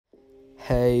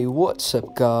Hey, what's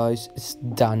up guys, it's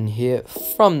Dan here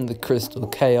from the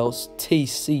Krystal Kaos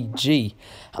TCG,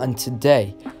 and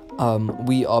today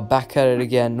we are back at it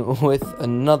again with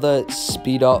another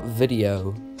speed art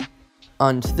video.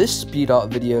 And this speed art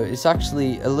video is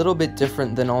actually a little bit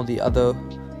different than all the other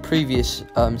previous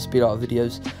speed art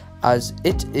videos, as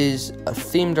it is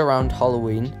themed around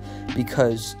Halloween,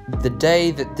 because the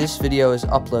day that this video is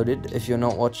uploaded, if you're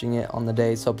not watching it on the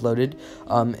day it's uploaded,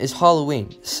 is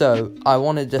Halloween. So I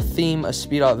wanted to theme a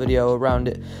speed art video around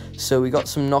it. So we got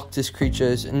some Noctis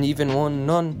creatures and even one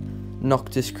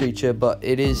non-Noctis creature, but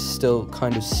it is still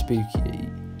kind of spooky,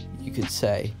 you could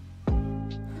say.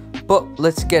 But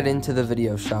let's get into the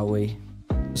video, shall we?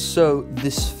 So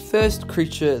this first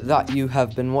creature that you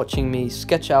have been watching me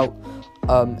sketch out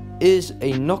is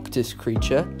a Noctis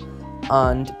creature,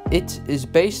 and it is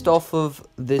based off of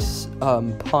this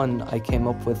pun I came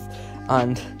up with,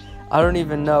 and I don't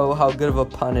even know how good of a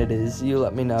pun it is, you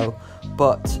let me know,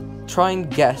 but try and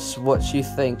guess what you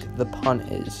think the pun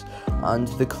is. And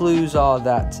the clues are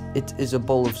that it is a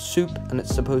bowl of soup and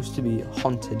it's supposed to be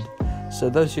haunted. So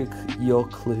those are your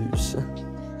clues.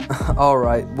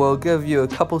 Alright, we'll give you a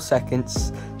couple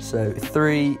seconds, so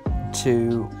 3,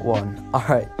 2, 1.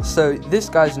 Alright, so this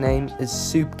guy's name is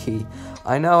Soup Key.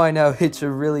 I know, it's a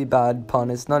really bad pun.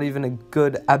 It's not even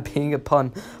good at being a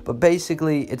pun, but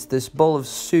basically it's this bowl of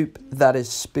soup that is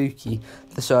spooky.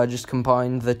 So I just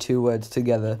combined the two words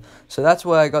together. So that's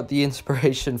where I got the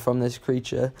inspiration from this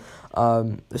creature.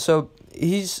 So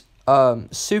he's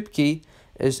Soup Key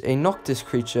is a Noctis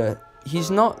creature.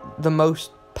 He's not the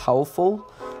most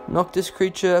powerful Noctis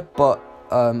creature, but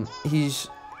he's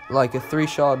like a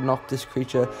 3-shard Noctis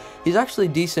creature. He's actually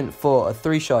decent for a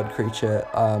 3-shard creature,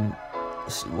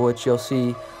 which you'll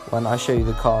see when I show you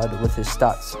the card with his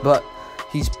stats. But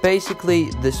he's basically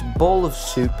this bowl of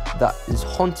soup that is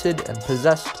haunted and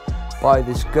possessed by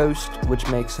this ghost, which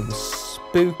makes him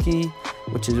spooky,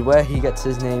 which is where he gets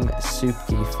his name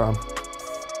Soupkey from.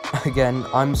 Again,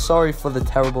 I'm sorry for the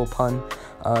terrible pun.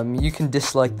 You can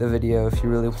dislike the video if you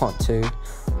really want to,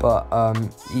 but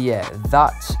yeah,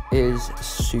 that is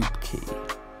Soupkey.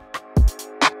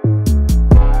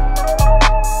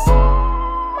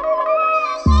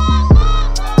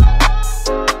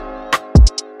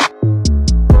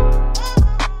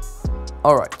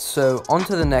 Alright, so on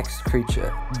to the next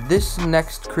creature. This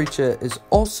next creature is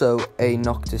also a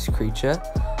Noctis creature,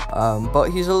 but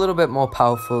he's a little bit more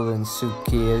powerful than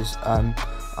Soupkey is,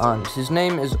 and his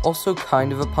name is also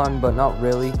kind of a pun, but not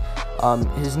really.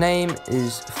 His name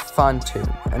is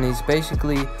Phantom, and he's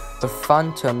basically a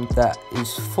phantom that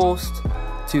is forced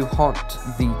to haunt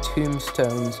the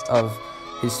tombstones of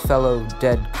his fellow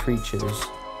dead creatures.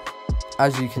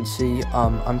 As you can see,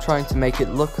 I'm trying to make it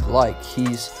look like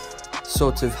he's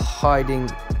sort of hiding,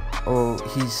 or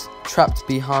he's trapped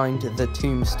behind the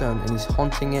tombstone and he's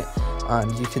haunting it,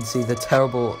 and you can see the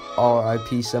terrible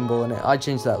RIP symbol in it. I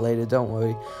changed that later, don't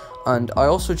worry. And I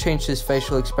also changed his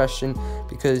facial expression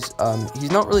because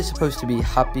he's not really supposed to be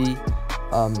happy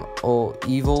or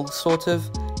evil, sort of.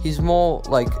 He's more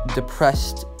like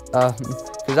depressed,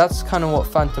 because that's kind of what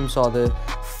phantoms are. They're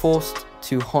forced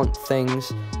to haunt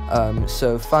things.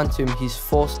 So Phantom, he's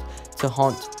forced to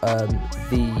haunt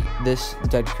this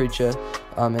dead creature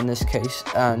in this case,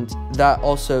 and that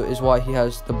also is why he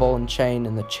has the ball and chain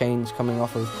and the chains coming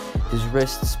off of his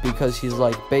wrists, because he's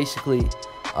like basically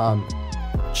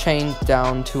chained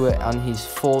down to it and he's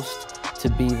forced to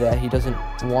be there. He doesn't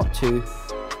want to,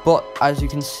 but as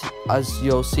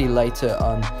you'll see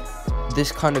later,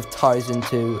 this kind of ties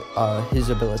into his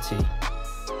ability.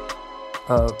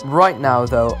 Right now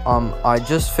though, I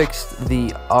just fixed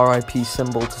the RIP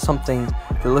symbol to something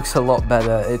that looks a lot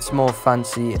better. It's more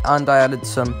fancy, and I added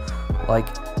some like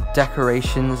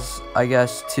decorations, I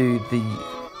guess, to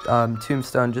the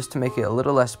tombstone just to make it a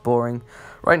little less boring.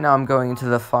 Right now I'm going into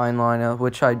the fine liner,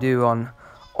 which I do on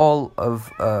all of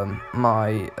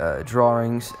my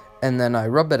drawings, and then I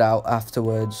rub it out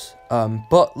afterwards.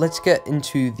 But let's get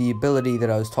into the ability that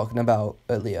I was talking about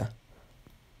earlier.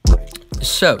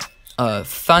 So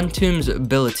Phantom's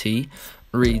ability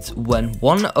reads: when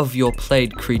one of your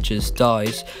played creatures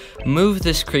dies, move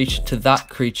this creature to that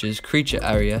creature's creature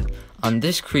area, and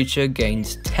this creature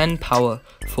gains 10 power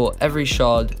for every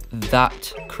shard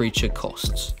that creature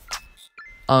costs.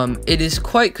 It is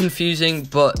quite confusing,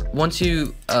 but once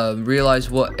you realize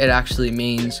what it actually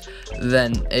means,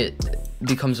 then it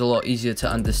becomes a lot easier to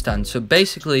understand. So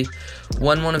basically,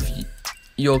 when one of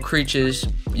your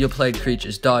played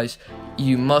creatures dies,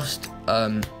 you must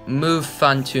move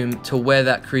Phantom to where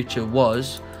that creature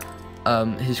was,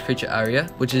 his creature area,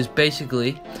 which is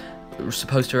basically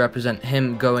supposed to represent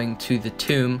him going to the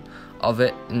tomb of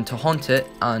it and to haunt it,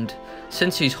 and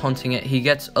since he's haunting it, he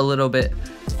gets a little bit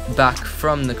back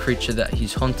from the creature that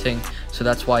he's haunting, so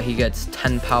that's why he gets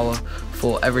 10 power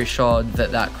for every shard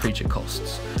that that creature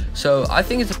costs. So I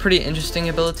think it's a pretty interesting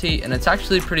ability, and it's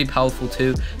actually pretty powerful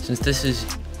too, since this is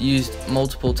used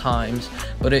multiple times,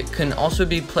 but it can also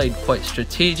be played quite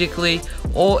strategically,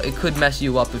 or it could mess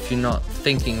you up if you're not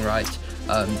thinking right.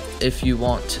 If you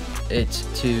want it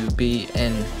to be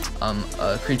in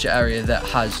a creature area that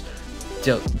has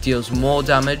deals more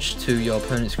damage to your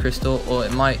opponent's crystal, or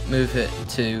it might move it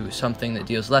to something that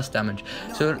deals less damage.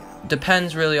 So it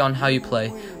depends really on how you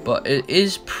play, but it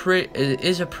is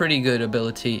a pretty good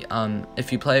ability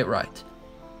if you play it right.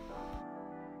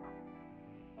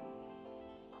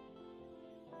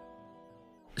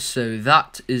 So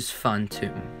that is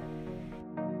Phantom.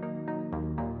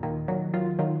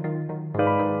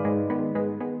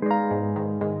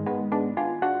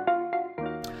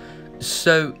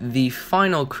 So the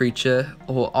final creature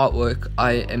or artwork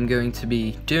I am going to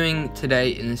be doing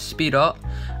today in speed art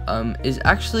is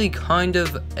actually kind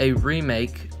of a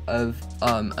remake of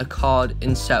a card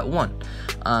in set 1,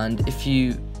 and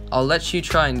I'll let you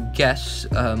try and guess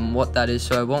what that is,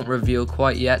 so I won't reveal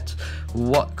quite yet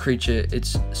what creature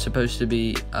it's supposed to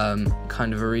be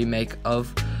kind of a remake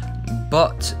of,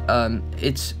 but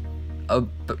it's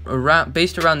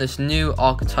based around this new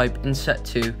archetype in set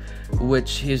 2,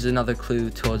 which here's another clue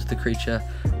towards the creature,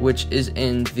 which is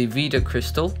in the Vita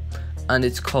crystal, and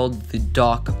it's called the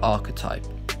Dark archetype.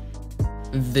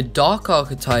 The Dark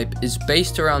archetype is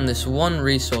based around this one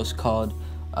resource card,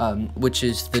 which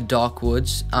is the Dark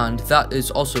Woods, and that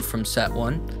is also from set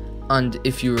 1. And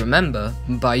if you remember,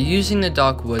 by using the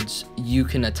Dark Woods, you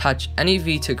can attach any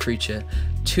Vita creature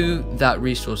to that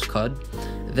resource card.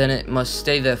 Then it must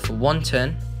stay there for 1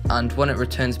 turn, and when it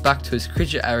returns back to its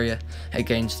creature area, it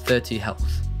gains 30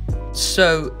 health.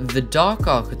 So the Dark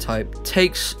archetype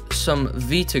takes some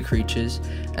Vita creatures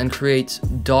and creates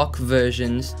dark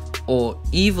versions or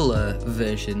eviler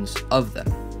versions of them.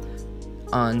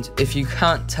 And if you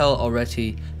can't tell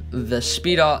already, the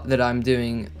speed art that I'm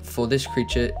doing for this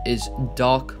creature is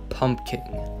Dark Pumpkin.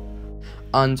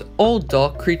 And all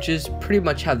dark creatures pretty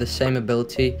much have the same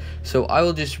ability, so I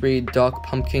will just read Dark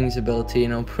Pumpkin's ability,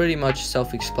 and I'll pretty much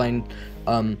self-explain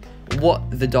what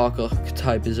the Dark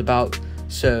archetype is about.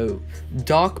 So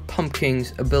Dark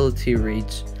Pumpkin's ability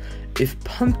reads: if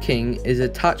Pumpkin is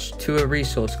attached to a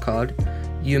resource card,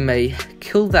 you may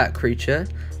kill that creature,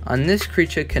 and this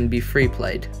creature can be free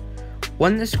played.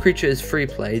 When this creature is free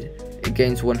played, it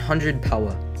gains 100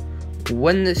 power.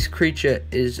 When this creature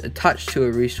is attached to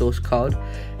a resource card,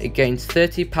 it gains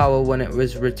 30 power when it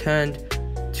was returned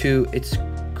to its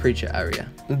creature area.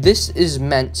 This is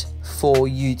meant for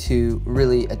you to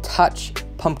really attach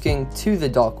Pumpkin to the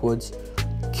Dark Woods,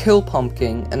 kill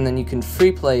Pumpkin, and then you can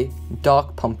free play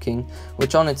Dark Pumpkin,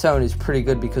 which on its own is pretty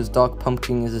good because Dark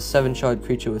Pumpkin is a 7-shard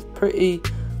creature with pretty,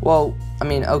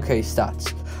 okay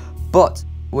stats. But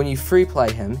when you free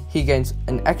play him, he gains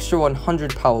an extra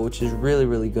 100 power, which is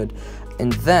really good.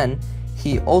 And then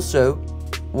he also,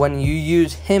 when you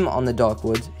use him on the Dark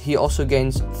Woods, he also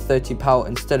gains 30 power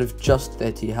instead of just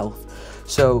 30 health.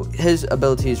 So his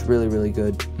ability is really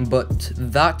good. But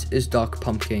that is Dark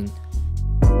Pumpkin.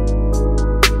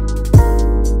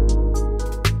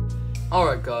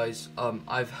 Alright guys,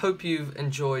 I hope you've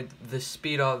enjoyed this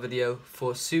speed art video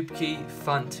for Supki,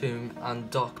 Phantom and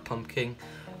Dark Pumpkin.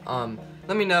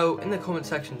 Let me know in the comment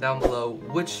section down below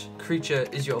which creature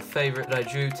is your favorite that I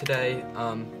drew today.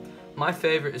 My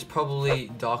favorite is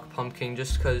probably Dark Pumpkin,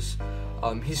 just because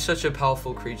he's such a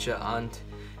powerful creature, and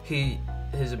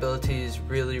his ability is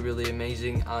really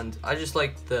amazing, and I just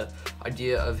like the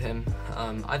idea of him.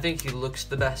 I think he looks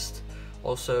the best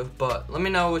also, but let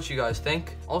me know what you guys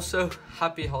think. Also,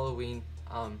 happy Halloween.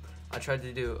 I tried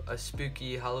to do a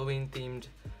spooky Halloween themed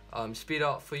speed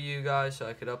art for you guys so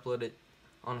I could upload it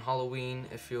on Halloween.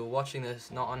 If you're watching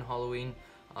this not on Halloween,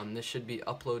 this should be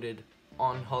uploaded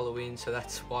on Halloween, so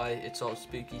that's why it's all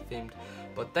spooky themed.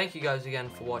 But thank you guys again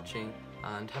for watching,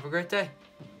 and have a great day.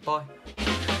 Bye.